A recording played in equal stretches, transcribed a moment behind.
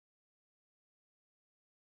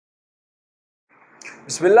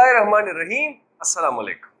Bismillahirrahmanirrahim. Assalamu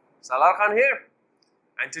alaikum. Salaar Khan here.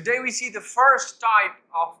 And today we see the first type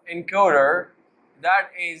of encoder, that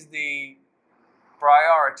is the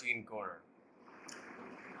priority encoder.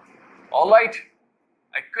 Alright,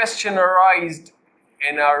 a question arose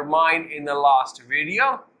in our mind in the last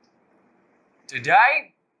video.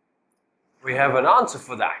 Today we have an answer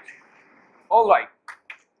for that. Alright,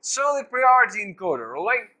 so the priority encoder,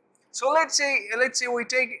 alright. So let's say we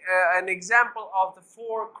take an example of the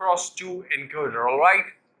 4x2 encoder, all right?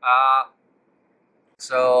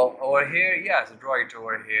 So over here, yes, draw it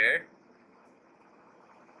over here.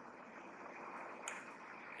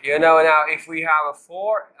 You know, now if we have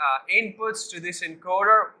 4 inputs to this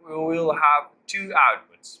encoder, we will have 2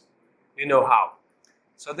 outputs. You know how.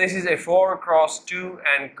 So this is a 4x2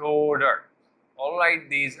 encoder. All right,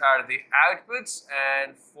 these are the outputs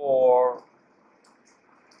and 4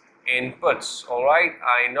 inputs. All right,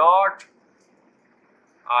 I0,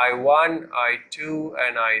 I1, I2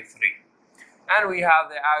 and I3, and we have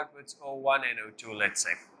the outputs O1 and O2, let's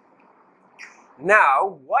say.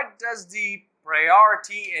 Now what does the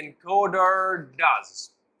priority encoder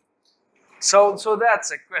does? So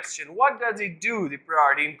that's a question. What does it do, the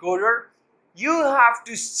priority encoder? You have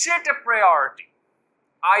to set a priority,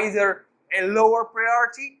 either a lower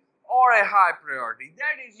priority or a high priority.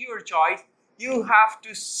 That is your choice. You have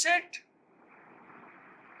to set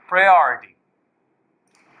priority.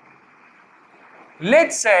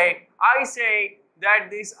 Let's say I say that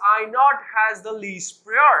this I0 has the least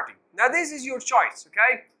priority. Now this is your choice,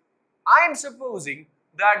 okay? I am supposing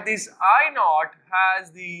that this I0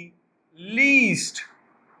 has the least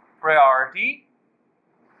priority,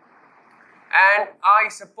 and I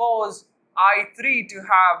suppose I3 to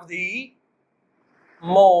have the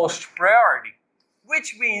most priority,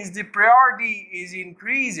 which means the priority is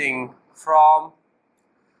increasing from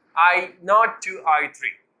I0 to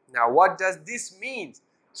I3. Now what does this mean?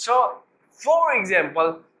 So for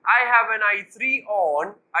example, I have an I3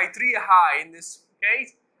 on, I3 high in this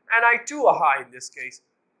case, and I2 high in this case.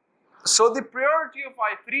 So the priority of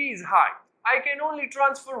I3 is high. I can only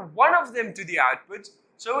transfer one of them to the output,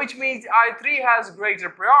 so which means I3 has greater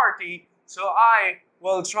priority, so I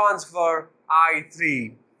will transfer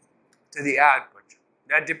I3 to the output.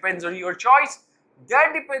 That depends on your choice.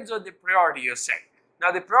 That depends on the priority you set.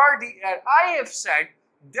 Now the priority that I have set,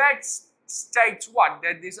 that states what?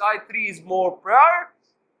 That this I3 is more prior,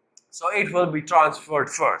 so it will be transferred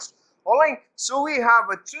first. Alright, so we have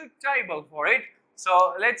a truth table for it.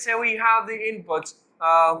 So let's say we have the inputs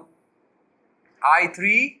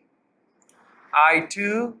I3,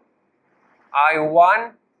 I2,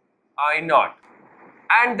 I1, I0,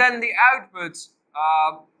 and then the outputs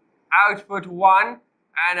output 1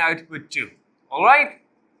 and output 2. Alright,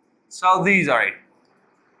 so these are it.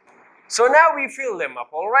 So now we fill them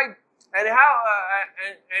up, alright, and how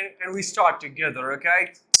and we start together,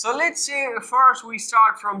 okay? So let's say first we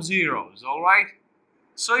start from zeros, alright?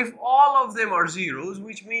 So if all of them are zeros,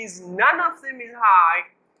 which means none of them is high,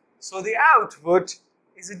 so the output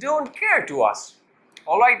is a don't care to us.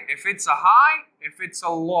 Alright, if it's a high, if it's a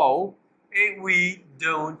low, we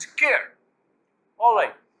don't care.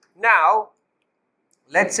 Alright, now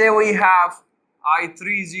let's say we have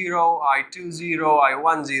I3 0, I2 0,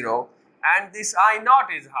 I1 0, and this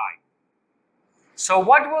I0 is high. So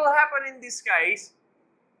what will happen in this case?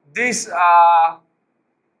 This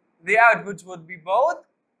the outputs would be both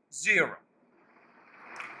 0.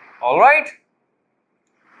 Alright?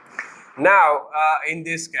 Now in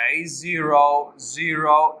this case 0,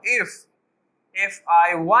 0, if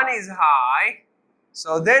I1 is high,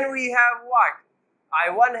 so then we have what?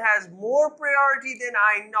 I1 has more priority than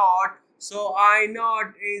I0, so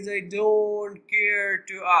I0 is a don't care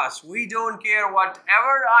to us. We don't care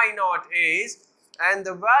whatever I0 is, and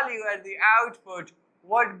the value at the output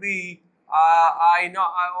would be I0,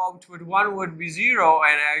 output 1 would be 0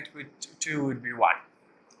 and output 2 would be 1.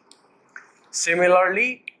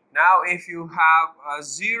 Similarly, now if you have a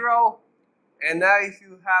 0 and now if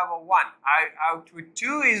you have a 1, output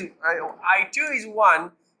 2 is I2 is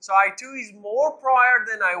 1, so I2 is more prior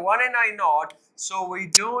than I1 and I0, so we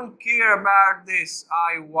don't care about this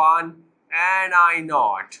I1 and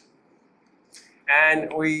I0.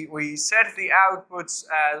 And we set the outputs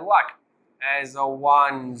as what? As a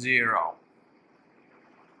 1, 0.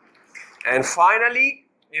 And finally,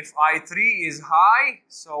 if I3 is high,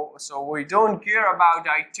 so we don't care about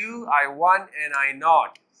I2, I1 and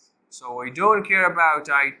I0. So we don't care about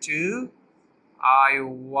I2,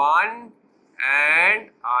 I1 and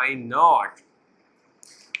I0.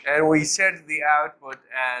 And we set the output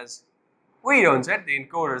as, we don't set, the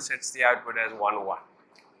encoder sets the output as 1, 1.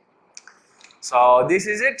 So this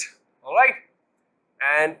is it, all right?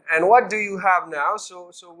 And what do you have now?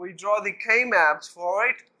 So we draw the K-maps for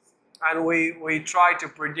it, and we try to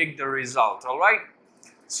predict the result, all right?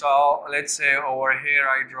 So let's say over here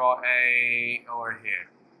I draw over here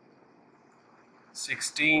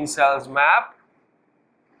 16 cells map.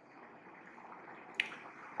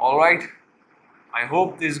 All right, I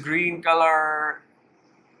hope this green color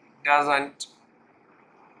doesn't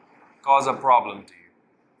cause a problem to you.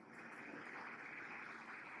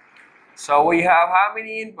 So we have how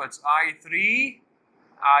many inputs? I3,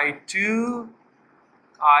 I2,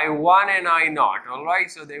 I1 and I0. All right,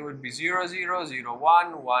 so they would be 0, 0, 0,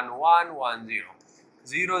 1, 1, 1, 1, 0.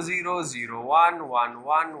 0, 0, 0, 1, 1,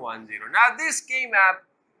 1, 1, 0. Now this K-map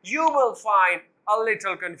you will find a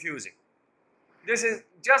little confusing. This is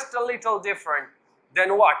just a little different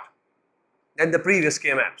than what? Than the previous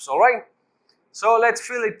K-maps, all right? So let's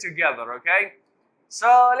fill it together, okay?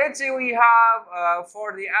 So let's say we have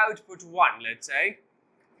for the output 1, let's say.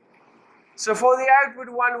 So for the output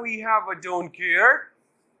 1 we have a don't care,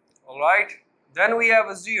 all right? Then we have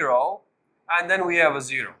a 0, and then we have a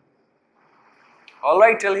 0. All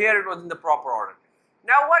right, till here it was in the proper order.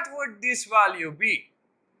 Now what would this value be?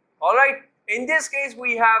 All right, in this case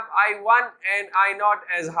we have I1 and I0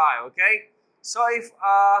 as high, okay? So if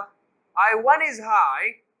I1 is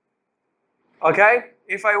high, okay,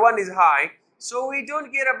 if I1 is high, so we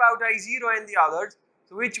don't care about I0 and the others,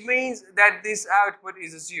 which means that this output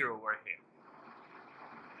is a 0 over here.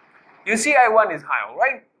 You see I1 is high, all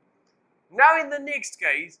right? Now in the next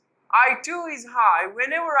case, I2 is high.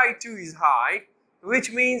 Whenever I2 is high,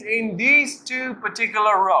 which means in these two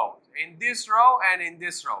particular rows, in this row and in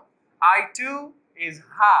this row, I2 is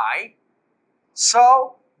high,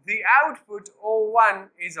 so the output O1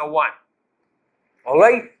 is a 1. All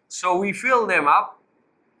right, so we fill them up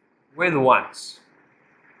with 1s.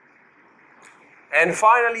 And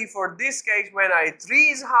finally, for this case, when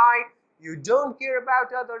I3 is high, you don't care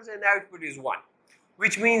about others and output is 1,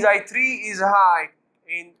 which means I3 is high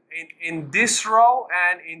in this row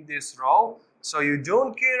and in this row. So you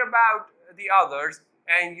don't care about the others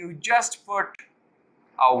and you just put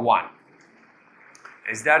a 1.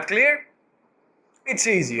 Is that clear? It's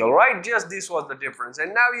easy, all right? Just this was the difference.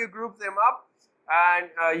 And now you group them up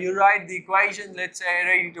and you write the equation, let's say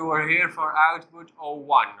right over here for output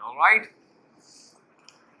O1, all right?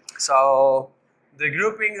 So the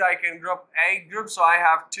groupings, I can group 8 groups, so I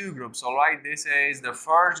have 2 groups, all right? This is the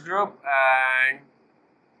first group and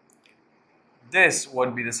this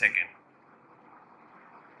would be the second.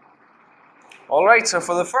 All right, so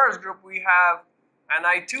for the first group we have an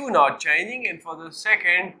I2 not changing, and for the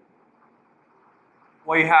second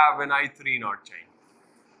we have an I3 not changing.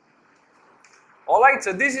 All right,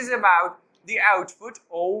 so this is about the output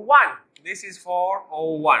O1. This is for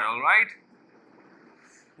O1, all right?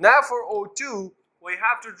 Now for O2, we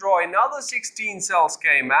have to draw another 16 cells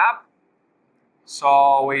K-map.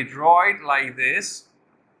 So we draw it like this.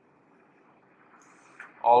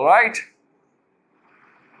 All right.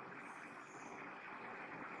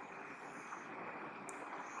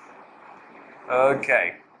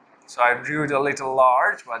 Okay, so I drew it a little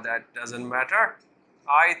large, but that doesn't matter.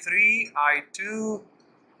 I3, I2,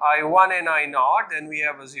 I1 and I0, then we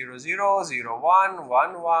have a 0, 0, 0, 1,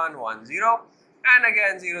 1, 1, 1, 0, and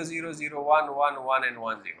again 0, 0, 0, 1, 1, 1 and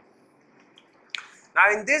 1, 0.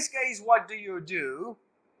 Now in this case, what do?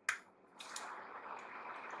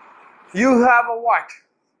 You have a what?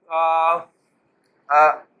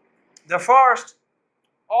 The first,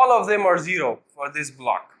 all of them are 0 for this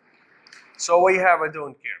block. So we have a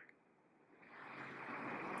don't care.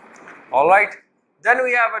 All right. Then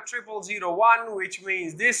we have a 0, 0, 1, which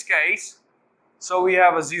means this case. So we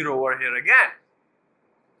have a 0 over here again.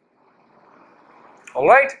 All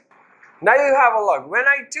right. Now you have a look. When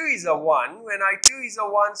I2 is a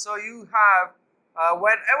 1, so you have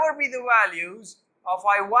whatever be the values of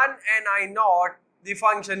I1 and I0, the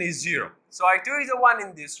function is 0. So I2 is a 1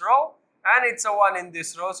 in this row and it's a 1 in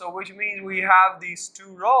this row. So which means we have these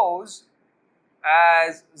 2 rows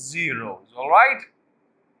as zeros, all right?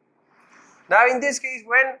 Now in this case,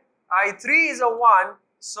 when I3 is a 1,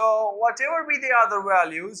 so whatever be the other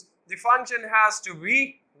values, the function has to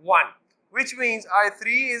be 1, which means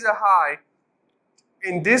I3 is a high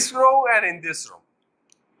in this row and in this row.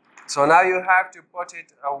 So now you have to put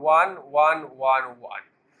it a 1, 1, 1, 1.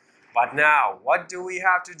 But now, what do we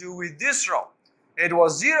have to do with this row? It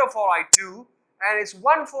was 0 for I2 and it's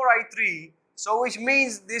 1 for I3. So which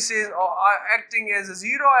means this is acting as a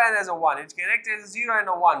 0 and as a 1. It can act as a 0 and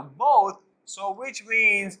a 1 both. So which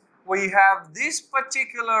means we have this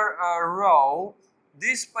particular row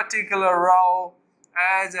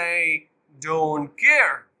as a don't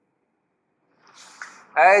care.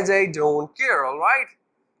 As a don't care, all right?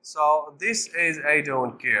 So this is a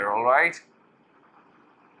don't care, all right?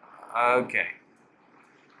 Okay.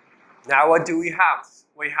 Now what do we have?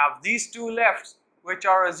 We have these two lefts, which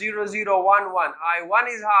are a 0, 0, 1, 1. I1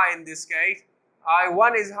 is high in this case.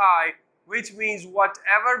 I1 is high, which means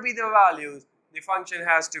whatever be the values, the function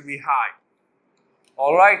has to be high.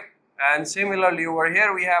 All right? And similarly over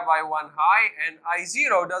here we have I1 high, and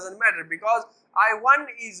I0 doesn't matter because I1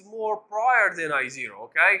 is more prior than I0,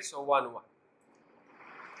 okay? So 1, 1.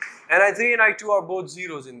 And I3 and I2 are both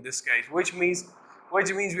zeros in this case, which means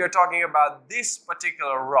we are talking about this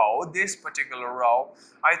particular row,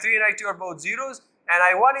 I3 and I2 are both zeros, and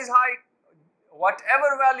I1 is high.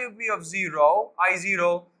 Whatever value be of 0,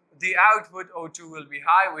 I0, the output O2 will be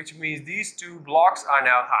high, which means these two blocks are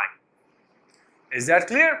now high. Is that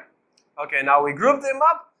clear? Okay, now we group them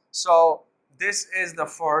up. So this is the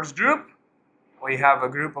first group. We have a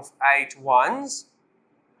group of 8 ones.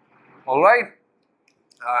 All right.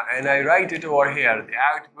 And I write it over here, the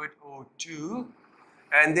output O2.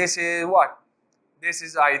 And this is what? This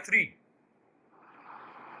is I3.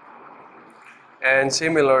 And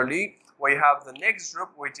similarly, we have the next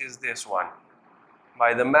group, which is this one.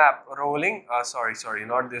 By the map rolling, sorry,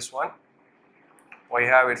 not this one. We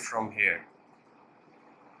have it from here.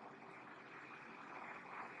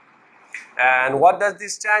 And what does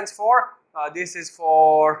this stand for? This is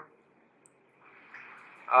for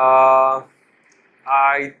I2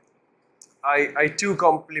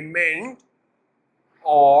 complement,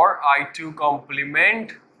 or I2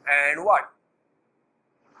 complement and what?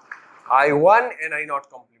 I1 and I0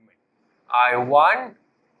 complement. I1,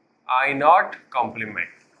 I0 complement.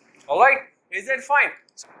 Alright, is that fine?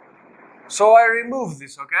 So I remove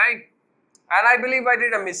this, okay? And I believe I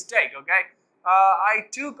did a mistake, okay?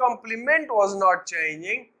 I2 complement was not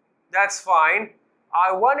changing. That's fine.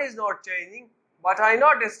 I1 is not changing, but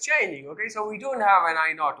I0 is changing, okay? So we don't have an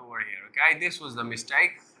I0 over here, okay? This was the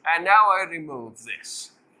mistake. And now I remove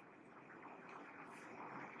this.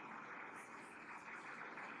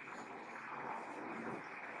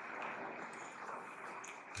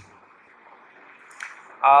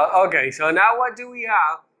 Okay, so now what do we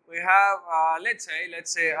have? We have, let's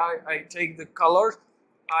say I take the colors.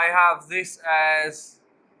 I have this as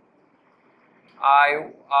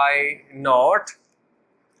I0.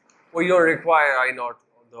 We don't require I0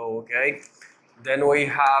 though, okay? Then we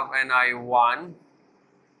have an I1.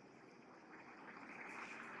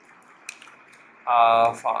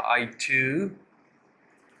 For I2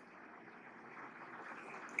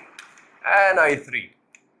 and I3.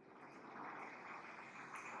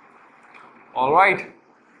 All right,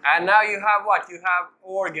 and now you have what? You have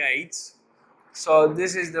OR gates. So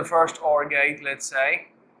this is the first OR gate, let's say,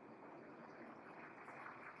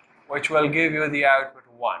 which will give you the output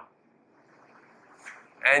 1.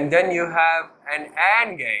 And then you have an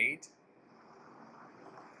AND gate.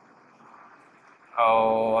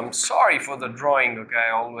 Oh, I'm sorry for the drawing, okay,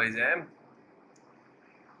 I always am.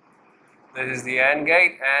 This is the AND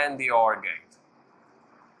gate and the OR gate.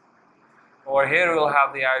 Over here we'll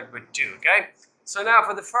have the output 2, okay? So now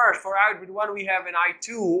for output 1 we have an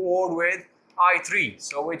I2 OR with I3.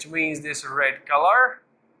 So which means this red color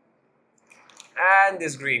and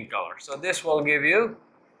this green color. So this will give you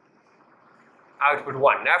output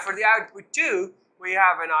 1. Now for the output 2 we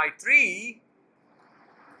have an I3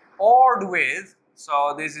 ORed with,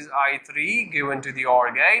 so this is I3 given to the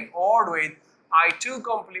OR gate, ORed with I2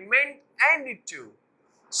 complement and it 2.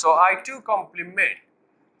 So I2 complement.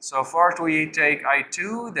 So first we take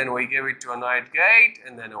I2, then we give it to a NOT gate,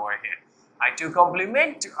 and then over here. I2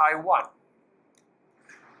 complement to I1.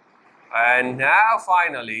 And now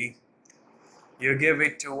finally, you give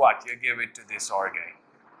it to what? You give it to this OR gate.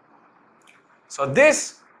 So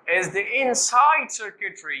this is the inside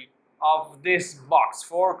circuitry of this box.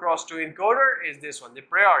 4x2 encoder is this one, the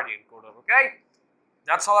priority encoder, okay?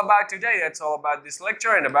 That's all about today. That's all about this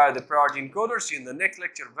lecture and about the priority encoders. See you in the next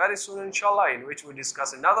lecture very soon, inshallah, in which we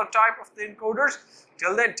discuss another type of the encoders.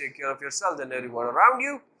 Till then, take care of yourself and everyone around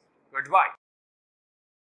you. Goodbye.